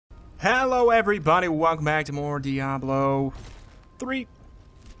Hello everybody, welcome back to more Diablo 3.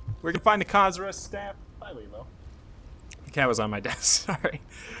 We're gonna find the Khazra staff. Bye, Lilo. The cat was on my desk, sorry.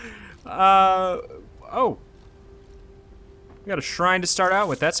 Oh. We got a shrine to start out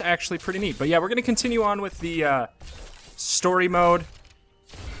with, that's actually pretty neat. But yeah, we're gonna continue on with the story mode.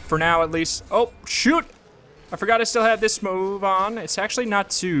 For now, at least. Oh, shoot! I forgot I still had this move on. It's actually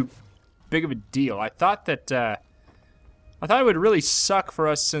not too big of a deal. I thought that, I thought it would really suck for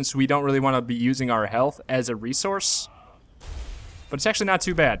us since we don't really want to be using our health as a resource. But it's actually not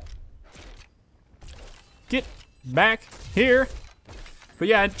too bad. Get back here. But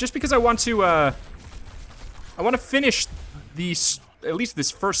yeah, just because I want to finish these, at least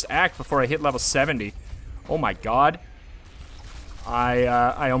this first act before I hit level 70. Oh my god.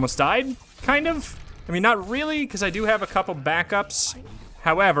 I almost died, kind of. I mean, not really, because I do have a couple backups.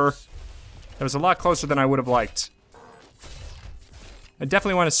 However, that was a lot closer than I would have liked. I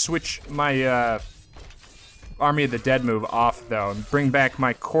definitely want to switch my Army of the Dead move off, though, and bring back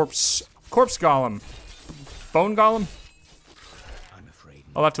my corpse golem. Bone golem?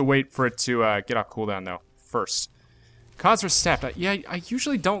 I'll have to wait for it to get off cooldown, though, first. Khazra staff. Yeah, I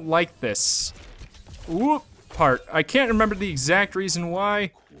usually don't like this part. I can't remember the exact reason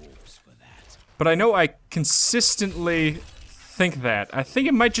why, but I know I consistently think that. I think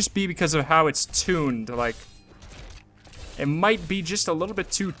it might just be because of how it's tuned, like... It might be just a little bit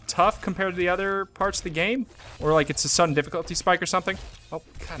too tough compared to the other parts of the game. Or like it's a sudden difficulty spike or something. Oh,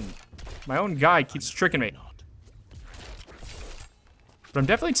 God. My own guy keeps tricking me. But I'm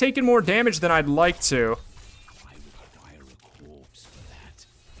definitely taking more damage than I'd like to.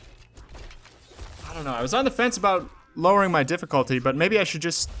 I don't know. I was on the fence about lowering my difficulty, but maybe I should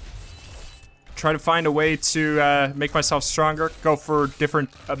just try to find a way to make myself stronger. Go for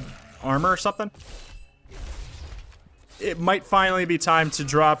different armor or something. It might finally be time to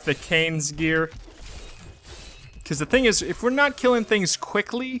drop the Kane's gear. Because the thing is, if we're not killing things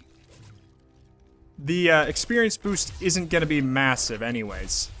quickly, the experience boost isn't going to be massive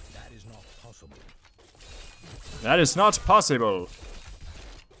anyways. That is not possible. That is not possible.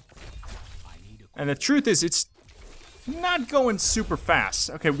 And the truth is, it's not going super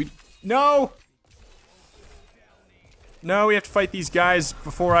fast. Okay, No! No, we have to fight these guys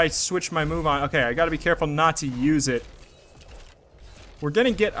before I switch my move on. Okay, I gotta be careful not to use it. We're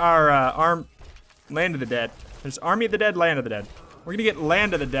gonna get our Land of the Dead. There's Army of the Dead, Land of the Dead. We're gonna get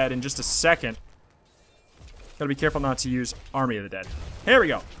Land of the Dead in just a second. Gotta be careful not to use Army of the Dead. Here we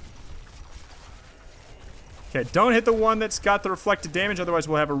go. Okay, don't hit the one that's got the reflected damage, otherwise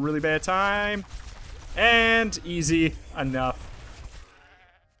we'll have a really bad time. And easy enough.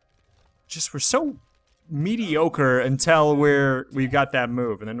 Just, we're so mediocre until we've got that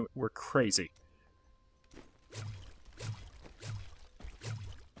move, and then we're crazy.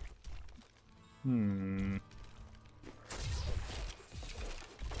 I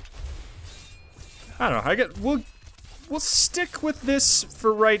don't know. We'll stick with this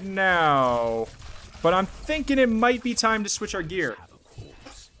for right now, but I'm thinking it might be time to switch our gear.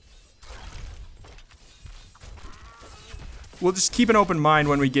 We'll just keep an open mind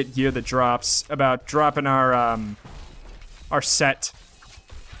when we get gear that drops about dropping our set.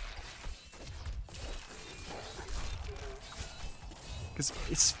 Because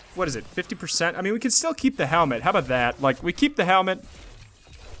it's, what is it, 50%? I mean, we can still keep the helmet. How about that? Like, we keep the helmet,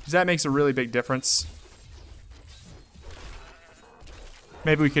 because that makes a really big difference.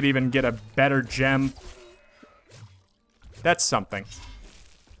 Maybe we could even get a better gem. That's something.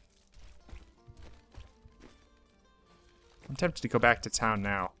 I'm tempted to go back to town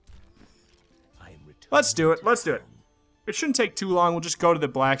now. Let's do it, let's do it. It shouldn't take too long, we'll just go to the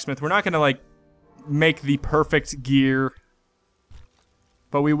blacksmith. We're not gonna, like, make the perfect gear.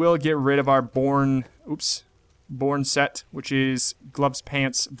 But we will get rid of our Born set, which is gloves,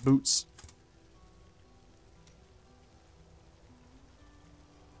 pants, boots.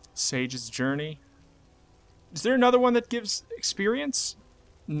 Sage's Journey. Is there another one that gives experience?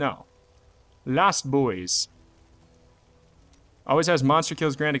 No. Last Boys. Always has monster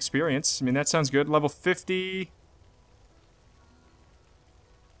kills grant experience. I mean, that sounds good. Level 50.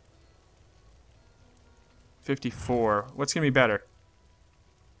 54. What's gonna be better?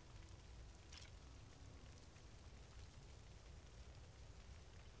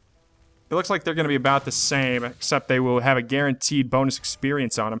 It looks like they're going to be about the same, except they will have a guaranteed bonus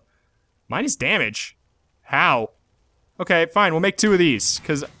experience on them. Minus damage? How? Okay, fine, we'll make 2 of these,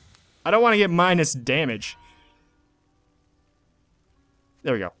 because I don't want to get minus damage.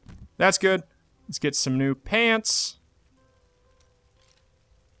 There we go. That's good. Let's get some new pants.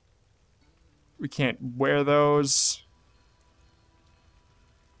 We can't wear those.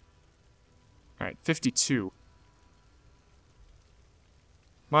 Alright, 52.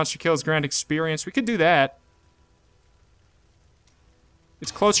 Monster kills grant experience. We could do that.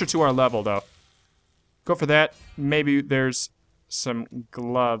 It's closer to our level, though. Go for that. Maybe there's some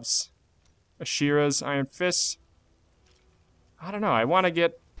gloves. Ashira's Iron Fist. I don't know. I want to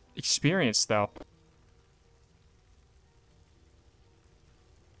get experience, though.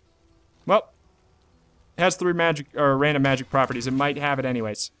 Well, it has 3 magic or random magic properties. It might have it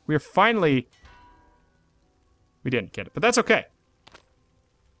anyways. We are finally... We didn't get it, but that's okay.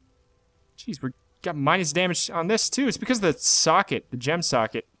 Jeez, we got minus damage on this, too. It's because of the socket, the gem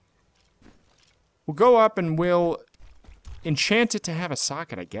socket. We'll go up and we'll enchant it to have a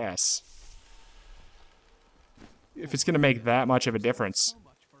socket, I guess. If it's going to make that much of a difference.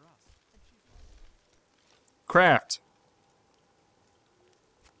 Craft.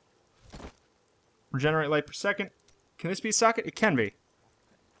 Regenerate light per second. Can this be a socket? It can be.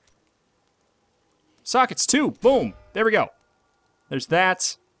 Sockets, too. Boom. There we go. There's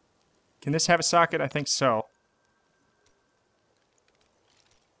that. Can this have a socket? I think so.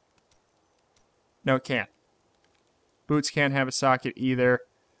 No, it can't. Boots can't have a socket either.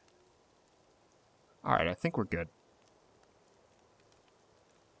 Alright, I think we're good.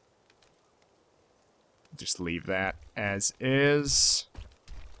 Just leave that as is.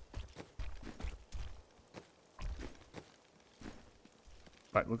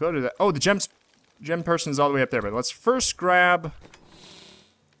 But we'll go to the... Oh, the gem person is all the way up there. But let's first grab...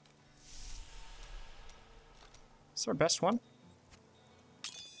 Is our best one?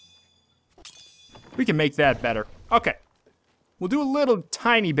 We can make that better. Okay. We'll do a little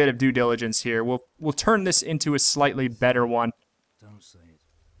tiny bit of due diligence here. We'll turn this into a slightly better one. Don't say it.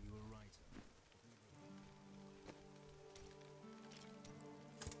 You were right.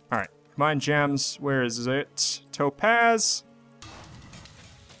 Alright. Combine gems. Where is it? Topaz.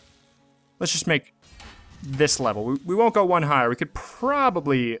 Let's just make this level. We won't go one higher. We could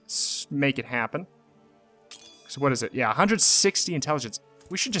probably make it happen. So what is it? Yeah, 160 intelligence.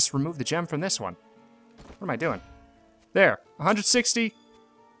 We should just remove the gem from this one. What am I doing? There, 160,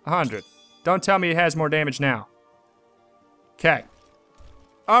 100. Don't tell me it has more damage now. Okay.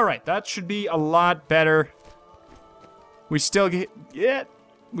 All right, that should be a lot better. We still get,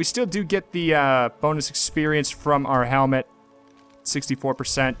 we still do get the bonus experience from our helmet,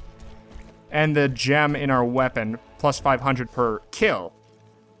 64%, and the gem in our weapon, plus 500 per kill.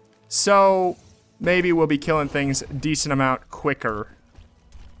 So maybe we'll be killing things a decent amount quicker.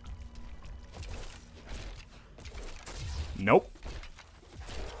 Nope.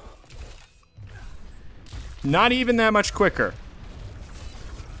 Not even that much quicker.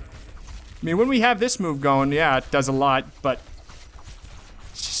 I mean, when we have this move going, yeah, it does a lot, but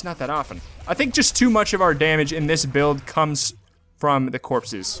it's just not that often. I think just too much of our damage in this build comes from the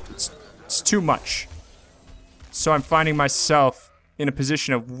corpses. It's too much. So I'm finding myself in a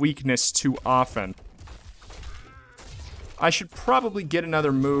position of weakness too often. I should probably get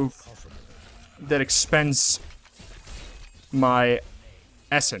another move that expends my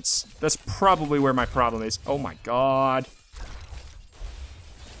essence. That's probably where my problem is. Oh my god.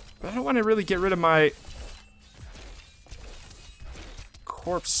 But I don't want to really get rid of my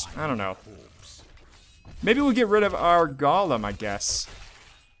corpse. I don't know. Maybe we'll get rid of our golem, I guess.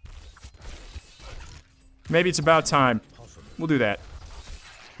 Maybe it's about time. We'll do that.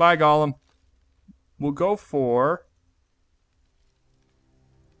 Bye, golem. We'll go for...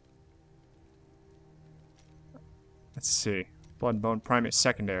 Let's see. Blood and Bone Primate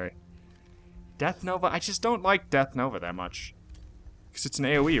Secondary. Death Nova? I just don't like Death Nova that much. Because it's an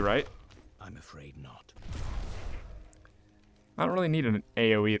AoE, right? I'm afraid not. I don't really need an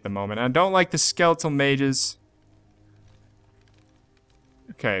AoE at the moment. I don't like the Skeletal Mages.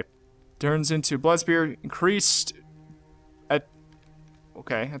 Okay. Turns into Bloodspear. Increased at...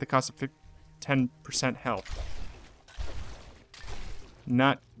 Okay, at the cost of 10% health.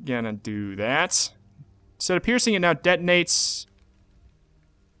 Not gonna do that. Instead of piercing, it now detonates.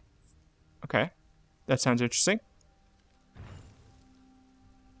 Okay. That sounds interesting.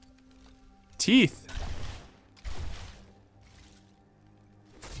 Teeth.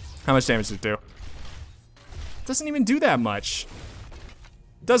 How much damage does it do? It doesn't even do that much.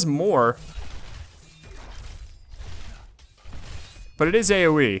 It does more. But it is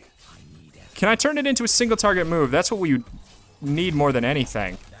AoE. Can I turn it into a single target move? That's what we need more than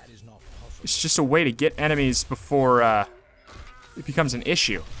anything. It's just a way to get enemies before it becomes an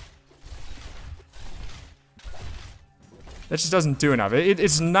issue. That just doesn't do enough.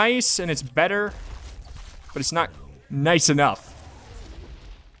 It's nice and it's better, but it's not nice enough.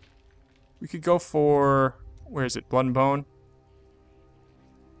 We could go for... Where is it? Blood and Bone?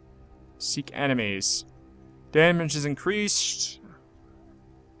 Seek enemies. Damage is increased.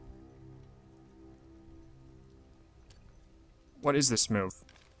 What is this move?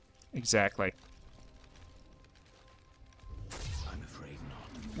 Exactly. I'm afraid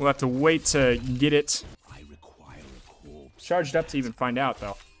not. We'll have to wait to get it I require a corpse. charged up to even find out,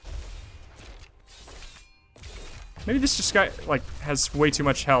 though. Maybe this just got, like, has way too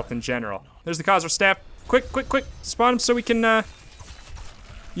much health in general. There's the Cosmo Staff. Quick, quick, quick. Spawn him so we can,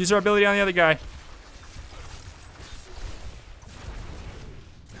 use our ability on the other guy.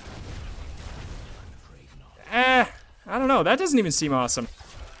 I don't know. That doesn't even seem awesome.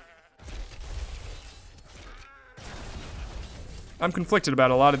 I'm conflicted about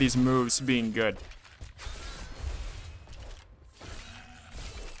a lot of these moves being good.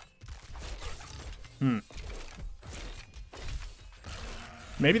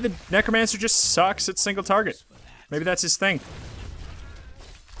 Maybe the Necromancer just sucks at single target. Maybe that's his thing.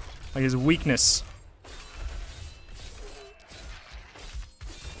 Like his weakness.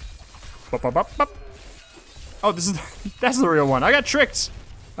 Bup, bup, bup, bup. Oh, this is that's the real one. I got tricked.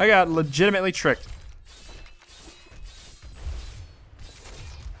 I got legitimately tricked.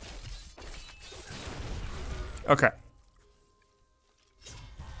 Okay.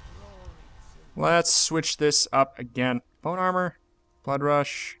 Let's switch this up again. Bone armor, blood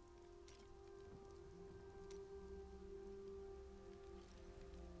rush.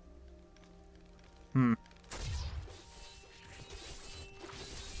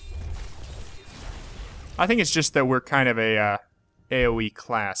 I think it's just that we're kind of a AoE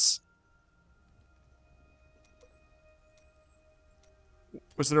class.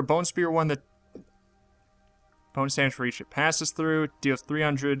 Was there a Bone Spear one that bonus damage for each it passes through, deals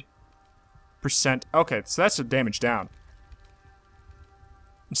 300%? Okay, so that's a damage down.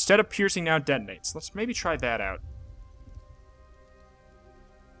 Instead of piercing, now detonates. Let's maybe try that out.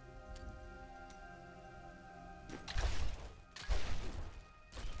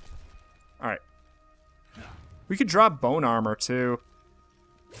 Alright. We could drop bone armor, too.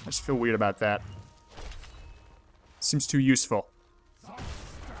 I just feel weird about that. Seems too useful.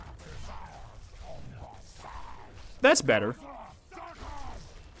 That's better.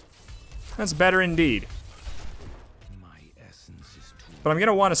 That's better indeed. But I'm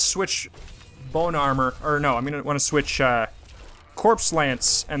gonna want to switch bone armor, or no, I'm gonna want to switch corpse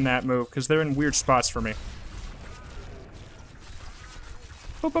lance and that move, because they're in weird spots for me.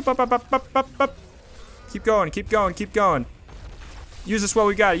 Boop, boop, boop, boop, boop, boop, boop, boop. Keep going, keep going, keep going. Use this while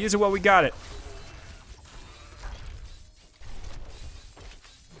we got it, use it while we got it.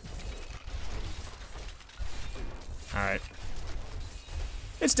 Alright.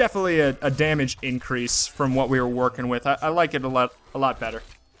 It's definitely a damage increase from what we were working with. I like it a lot better.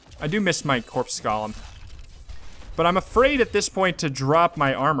 I do miss my corpse golem. But I'm afraid at this point to drop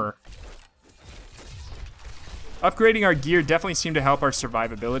my armor. Upgrading our gear definitely seemed to help our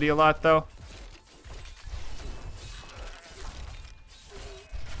survivability a lot, though.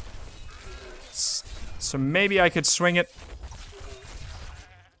 So maybe I could swing it.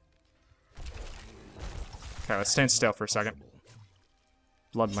 Okay, let's stand still for a second.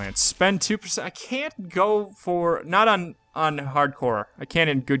 Bloodlance. Spend 2%. I can't go for... Not on hardcore. I can't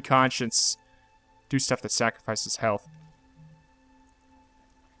in good conscience do stuff that sacrifices health.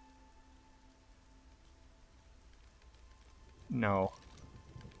 No.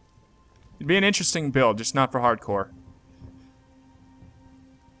 It'd be an interesting build, just not for hardcore.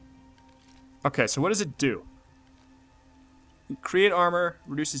 Okay, so what does it do? Create armor,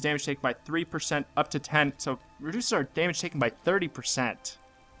 reduces damage taken by 3% up to 10, so reduces our damage taken by 30%.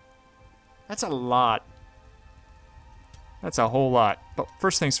 That's a lot. That's a whole lot. But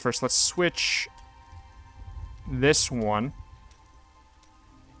first things first, let's switch this one.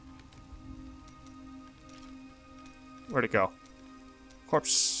 Where'd it go?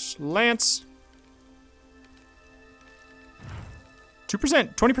 Corpse Lance.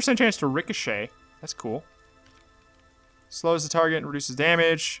 2%, 20% chance to ricochet. That's cool. Slows the target and reduces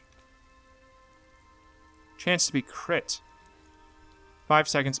damage. Chance to be crit. 5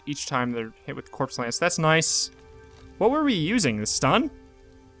 seconds each time they're hit with Corpse Lance. That's nice. What were we using? The stun?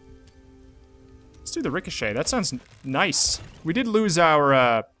 Let's do the ricochet. That sounds nice. We did lose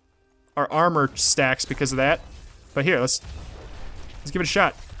our armor stacks because of that. But here, let's give it a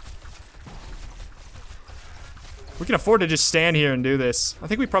shot. We can afford to just stand here and do this. I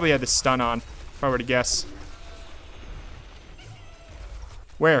think we probably had the stun on, if I were to guess.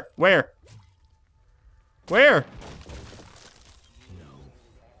 Where? Where? Where?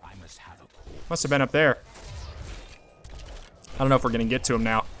 Must have been up there. I don't know if we're gonna get to him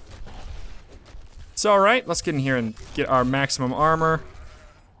now. It's alright, let's get in here and get our maximum armor.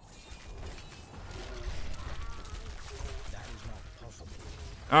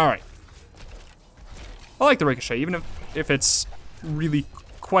 Alright. I like the ricochet, even if it's really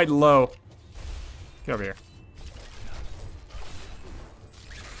quite low. Get over here.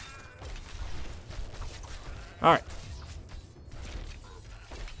 Alright.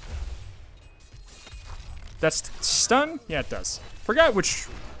 That's stun? Yeah, it does. Forgot which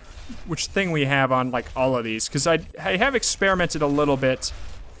thing we have on, like, all of these, because I have experimented a little bit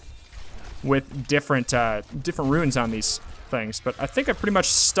with different runes on these things, but I think I pretty much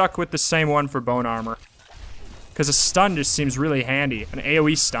stuck with the same one for bone armor. Because a stun just seems really handy. An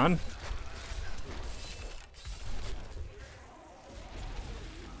AoE stun?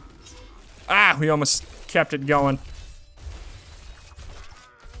 Ah, we almost kept it going.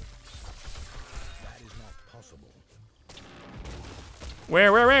 That is not possible.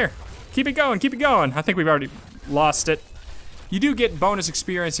 Where? Keep it going, keep it going. I think we've already lost it. You do get bonus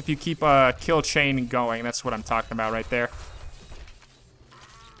experience if you keep a kill chain going. That's what I'm talking about right there.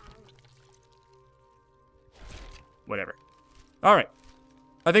 Whatever. Alright.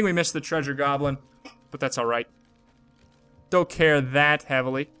 I think we missed the treasure goblin, but that's alright. Don't care that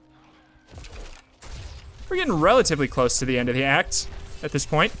heavily. We're getting relatively close to the end of the act at this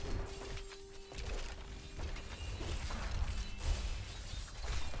point.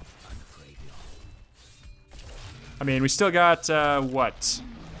 I mean, we still got, what?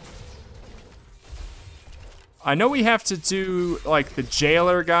 I know we have to do, like, the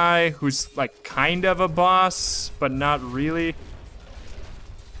jailer guy, who's, like, kind of a boss, but not really.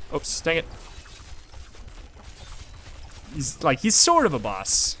 Oops, dang it. He's sort of a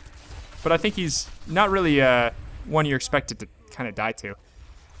boss. But I think he's not really, one you're expected to kind of die to.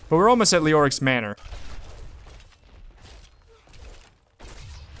 But we're almost at Leoric's Manor.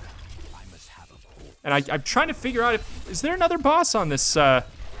 And I'm trying to figure out is there another boss on this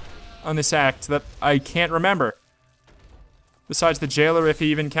act that I can't remember? Besides the jailer, if he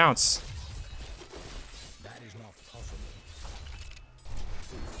even counts. That is not possible.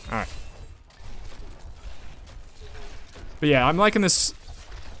 Alright. But yeah, I'm liking this,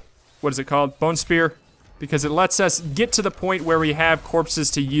 what is it called? Bone Spear? Because it lets us get to the point where we have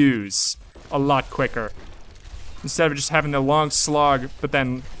corpses to use a lot quicker. Instead of just having the long slog, but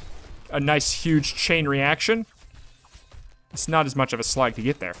then a nice huge chain reaction. It's not as much of a slog to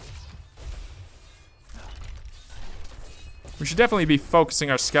get there. We should definitely be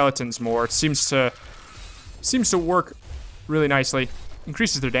focusing our skeletons more. It seems to work really nicely.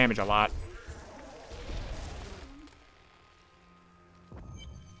 Increases their damage a lot.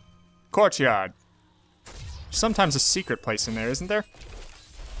 Courtyard. Sometimes a secret place in there, isn't there?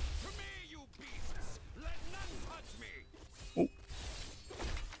 Oh.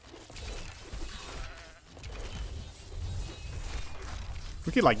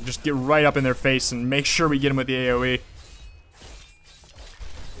 We could, like, just get right up in their face and make sure we get them with the AoE.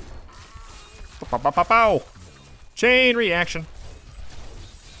 Pow! Chain reaction.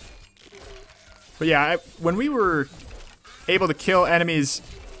 But yeah, when we were able to kill enemies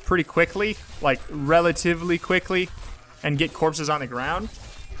pretty quickly, like relatively quickly, and get corpses on the ground,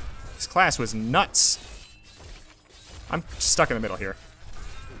 this class was nuts. I'm stuck in the middle here.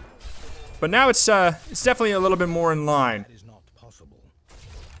 But now it's definitely a little bit more in line. That is not possible.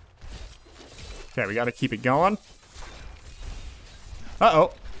 Okay, we gotta keep it going.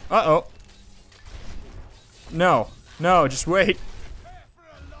 Uh-oh. Uh-oh. No. No, just wait.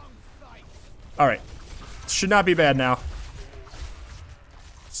 Alright. Should not be bad now.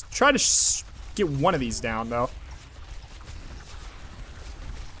 Let's try to get one of these down, though.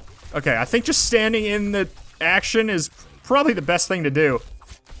 Okay, I think just standing in the action is probably the best thing to do.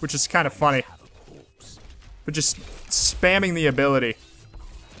 Which is kind of funny. But just spamming the ability.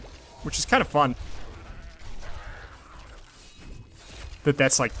 Which is kind of fun.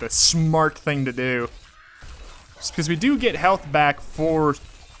 That's like the smart thing to do. Just because we do get health back for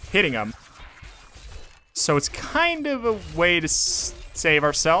hitting them. So it's kind of a way to save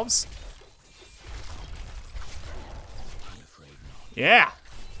ourselves. Yeah.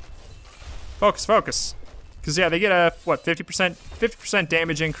 Focus, focus. Because yeah, they get a, what, 50%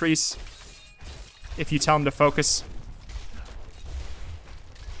 damage increase if you tell them to focus.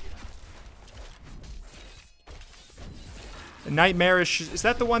 Nightmarish, is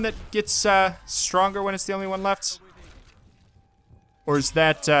that the one that gets stronger when it's the only one left? Or is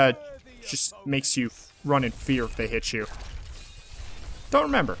that just makes you run in fear if they hit you? Don't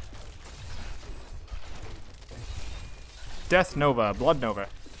remember. Death Nova, Blood Nova.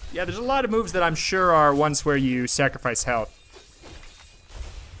 Yeah, there's a lot of moves that I'm sure are ones where you sacrifice health.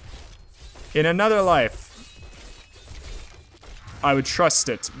 In another life, I would trust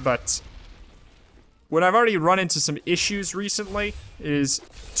it, but when I've already run into some issues recently, it is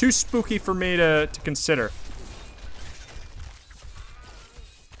too spooky for me to consider.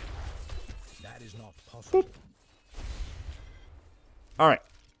 That is not possible. Boop. Alright.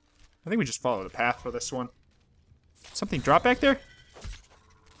 I think we just follow the path for this one. Something drop back there?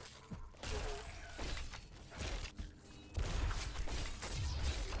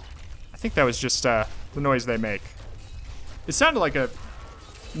 I think that was just the noise they make. It sounded like a...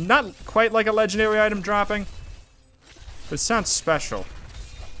 not quite like a legendary item dropping, but it sounds special.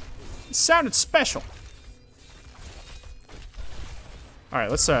 It sounded special. Alright,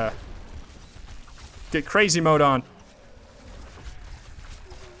 let's get crazy mode on.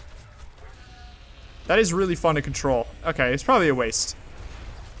 That is really fun to control. Okay, it's probably a waste.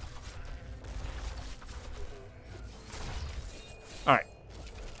 Alright.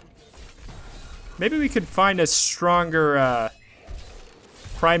 Maybe we could find a stronger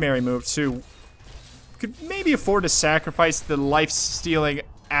primary move too. Could maybe afford to sacrifice the life-stealing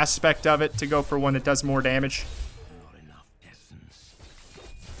aspect of it to go for one that does more damage. Not enough essence.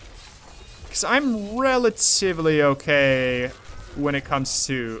 Because I'm relatively okay when it comes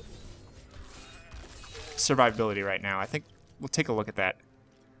to survivability right now. I think we'll take a look at that.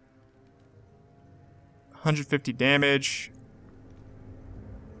 150 damage.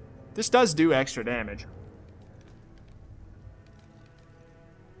 This does do extra damage.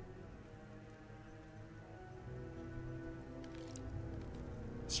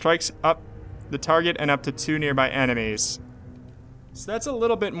 Strikes up the target and up to 2 nearby enemies. So that's a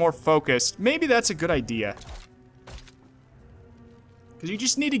little bit more focused. Maybe that's a good idea. Because you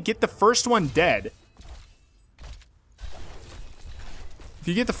just need to get the first one dead. If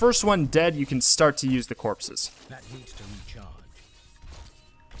you get the first one dead, you can start to use the corpses. That needs to recharge.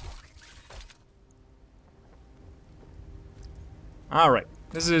 Alright,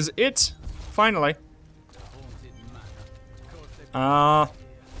 this is it, finally. Alright,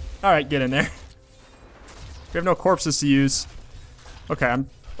 get in there. We have no corpses to use. Okay, I'm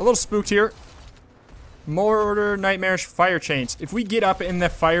a little spooked here. Mortar, nightmarish, fire chains. If we get up in the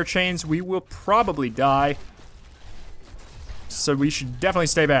fire chains, we will probably die. So we should definitely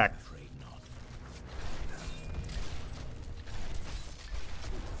stay back.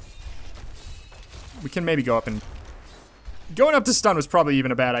 We can maybe go up and... Going up to stun was probably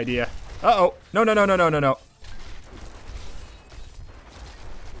even a bad idea. Uh-oh. No, no, no, no, no, no, no.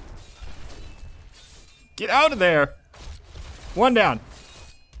 Get out of there. One down.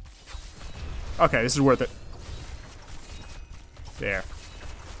 Okay, this is worth it. There.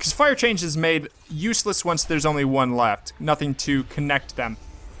 Because fire change is made useless once there's only one left. Nothing to connect them.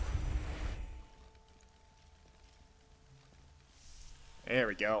 There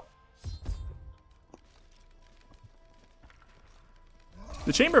we go.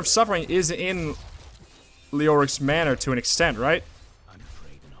 The Chamber of Suffering is in Leoric's Manor to an extent, right? I'm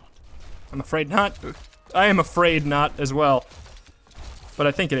afraid not. I'm afraid not. I am afraid not as well. But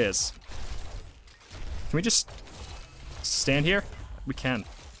I think it is. Can we just stand here? We can.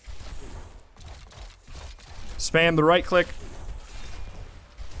 Spam the right click.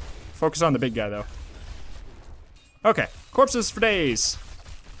 Focus on the big guy, though. Okay. Corpses for days.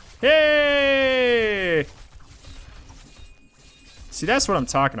 Yay! See, that's what I'm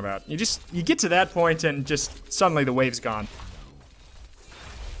talking about. You get to that point and just suddenly the wave's gone.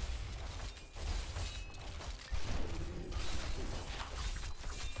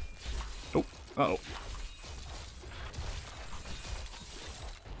 Oh, uh-oh.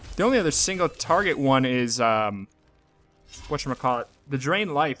 The only other single target one is, whatchamacallit, the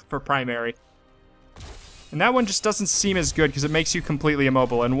Drain Life for primary. And that one just doesn't seem as good because it makes you completely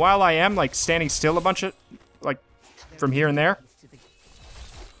immobile. And while I am, like, standing still a bunch of, like, from here and there,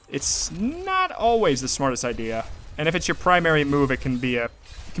 it's not always the smartest idea. And if it's your primary move, it can be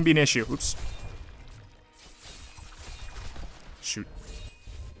an issue. Oops. Shoot.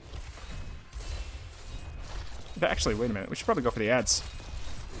 Actually, wait a minute. We should probably go for the ads.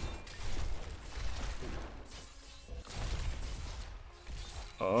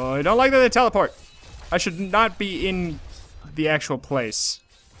 Oh, I don't like that they teleport. I should not be in the actual place.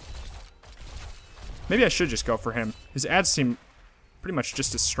 Maybe I should just go for him. His ads seem pretty much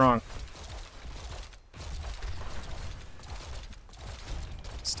just as strong.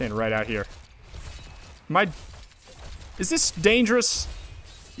 Stand right out here. Is this dangerous?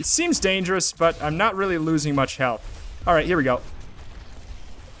 It seems dangerous, but I'm not really losing much health. Alright, here we go.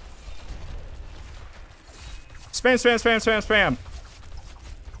 Spam, spam, spam, spam, spam.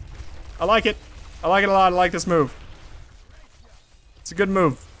 I like it. I like it a lot. I like this move. It's a good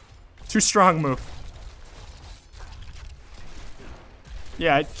move. Too strong move.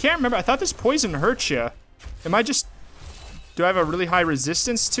 Yeah, I can't remember. I thought this poison hurts you. Am I just... Do I have a really high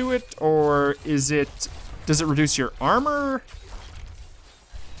resistance to it? Or is it... Does it reduce your armor?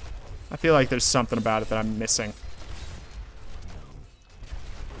 I feel like there's something about it that I'm missing.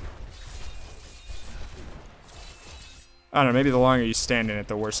 I don't know, maybe the longer you stand in it,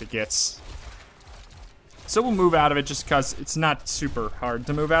 the worse it gets. So we'll move out of it just because it's not super hard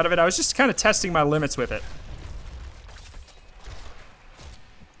to move out of it. I was just kind of testing my limits with it.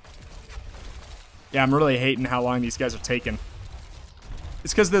 Yeah, I'm really hating how long these guys are taking.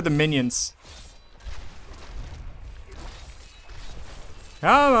 It's because they're the minions.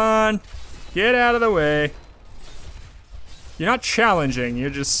 Come on. Get out of the way. You're not challenging, you're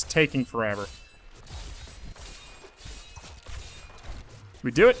just taking forever.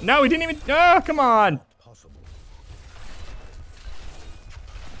 We do it? No, we didn't even... Oh, come on.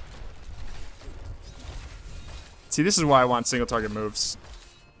 See, this is why I want single target moves.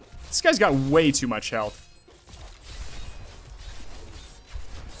 This guy's got way too much health.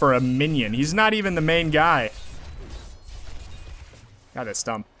 For a minion. He's not even the main guy. God, that's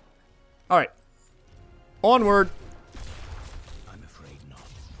dumb. Alright. Onward. I'm afraid not.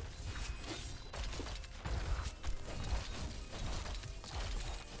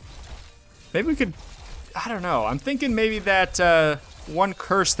 Maybe we could... I don't know. I'm thinking maybe that one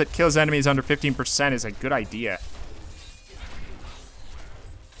curse that kills enemies under 15% is a good idea.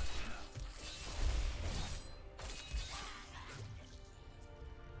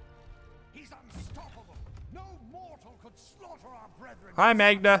 He's unstoppable. No mortal could slaughter our brethren. Hi,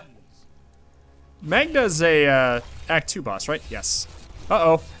 Magda. Magda's a Act 2 boss, right? Yes.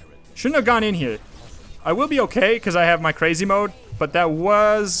 Uh-oh. Shouldn't have gone in here. I will be okay because I have my crazy mode, but that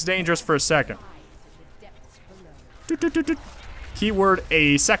was dangerous for a second. Keyword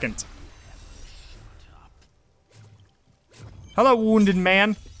a second. Hello, wounded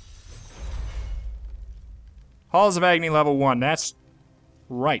man. Halls of Agony level 1. That's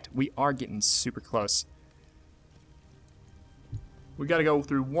right. We are getting super close. We gotta go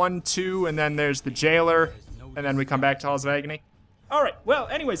through 1, 2, and then there's the jailer, and then we come back to Halls of Agony. Alright, well,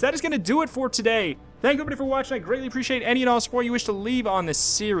 anyways, that is gonna do it for today. Thank you everybody for watching. I greatly appreciate any and all support you wish to leave on this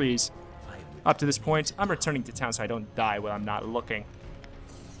series. Up to this point, I'm returning to town so I don't die when I'm not looking.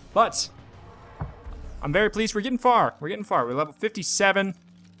 But I'm very pleased. We're getting far. We're getting far. We're level 57.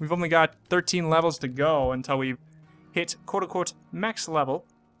 We've only got 13 levels to go until we hit quote-unquote max level.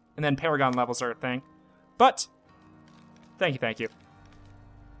 And then Paragon levels are a thing. But thank you.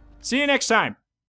 See you next time.